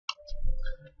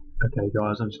Okay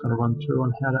guys, I'm just going to run through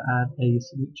on how to add a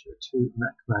signature to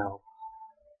MacMail.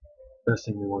 First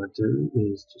thing we want to do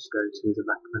is just go to the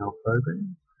MacMail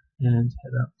program and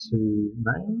head up to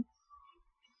Mail,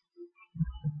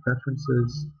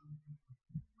 Preferences,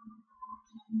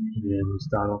 and then we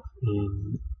start off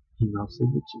in Email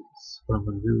Signatures. What I'm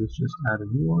going to do is just add a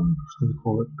new one. I'm just going to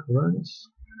call it Coronis,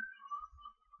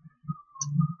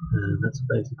 and that's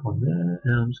a basic one there,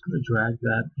 and I'm just going to drag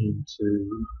that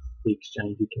into the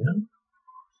Exchange account.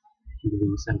 You can do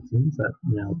the same things that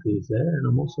now appears there, and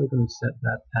I'm also going to set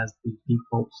that as the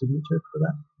default signature for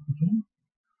that account.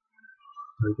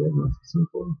 There we go, nice and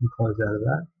simple. You can close out of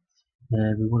that,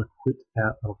 and we want to quit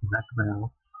out of MacMail.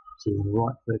 So you want to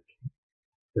right click,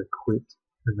 go quit,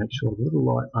 and make sure the little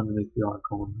light underneath the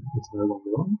icon is no longer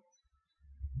on.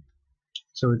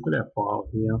 So we've got our file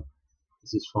here.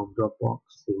 This is from Dropbox,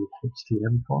 the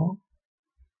HTML file.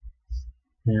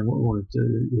 And what we want to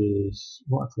do is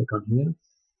right click on here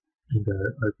and go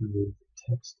open with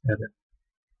text edit.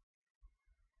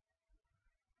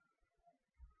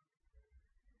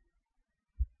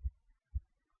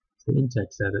 So in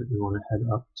text edit, we want to head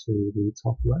up to the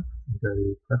top left and go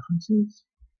to preferences.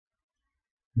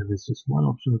 And there's just one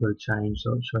option we've got to change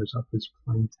so it shows up as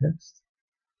plain text.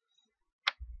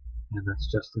 And that's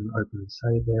just an open and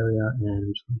save area, and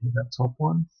we're just going to hit that top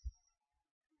one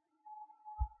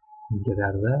and get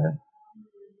out of there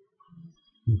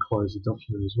and close the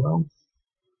document as well.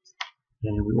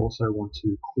 And we also want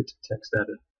to quit text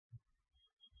edit.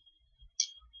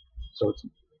 So it's,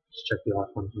 just check the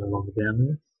icon is no longer down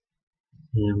there.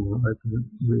 And we'll open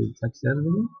it with text editor.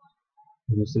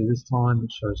 And you'll see this time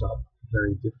it shows up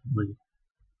very differently.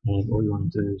 And all you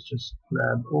want to do is just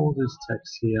grab all this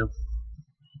text here,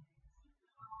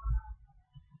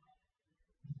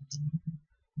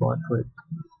 right click,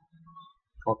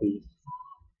 copy,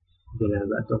 get out of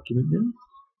that document now.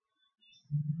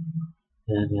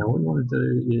 And now what you want to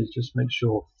do is just make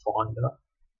sure Finder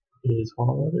is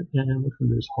highlighted, and what you can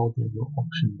do is hold down your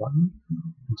option button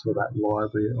until that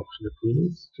library option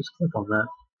appears. Just click on that,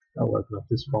 that'll open up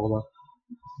this folder.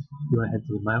 You want to head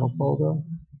to the mail folder,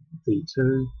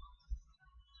 V2,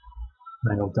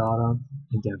 mail data,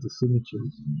 and down to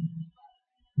signatures.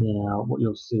 Now what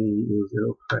you'll see is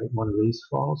it'll create one of these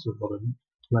files with a lot of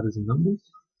letters and numbers.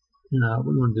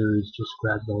 What you want to do is just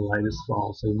grab the latest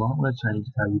file, so you might want to change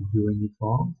how you're viewing your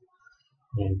file.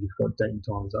 And you've got date and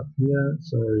times up here,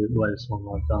 so the latest one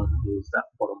I've done is that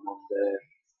bottom one there,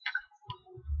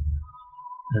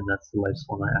 and that's the latest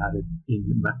one I added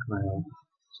in MacMail.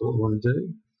 So what we want to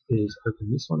do is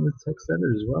open this one with text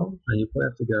edit as well, and you probably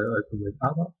have to go open with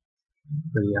other,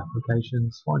 go to the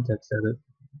applications, find text edit,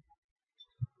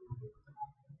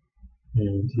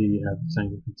 and here you have the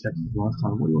same with the text as last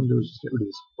time. What you want to do is just get rid of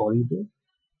this body bit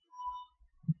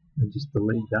and just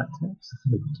delete that text,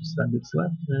 so just that bit's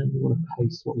left, and you want to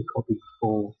paste what we copied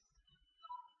before,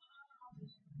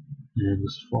 and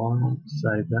just file,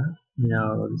 save that.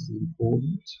 Now this is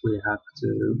important, we have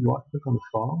to right click on the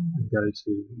file and go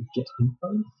to get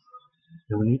info,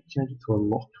 and we need to change it to a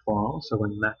locked file, so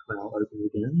when MacMail opens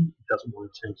again it doesn't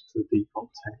want to change it to the default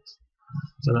text.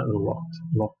 So that little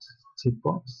locked tick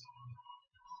box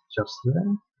just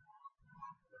there,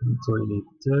 that's all you need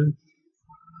to do.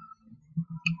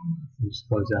 You just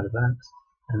close out of that,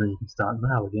 and then you can start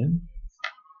mail again,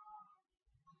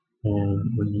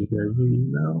 and when you go new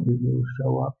email it will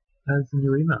show up as a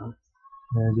new email,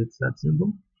 and it's that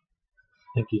simple.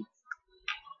 Thank you.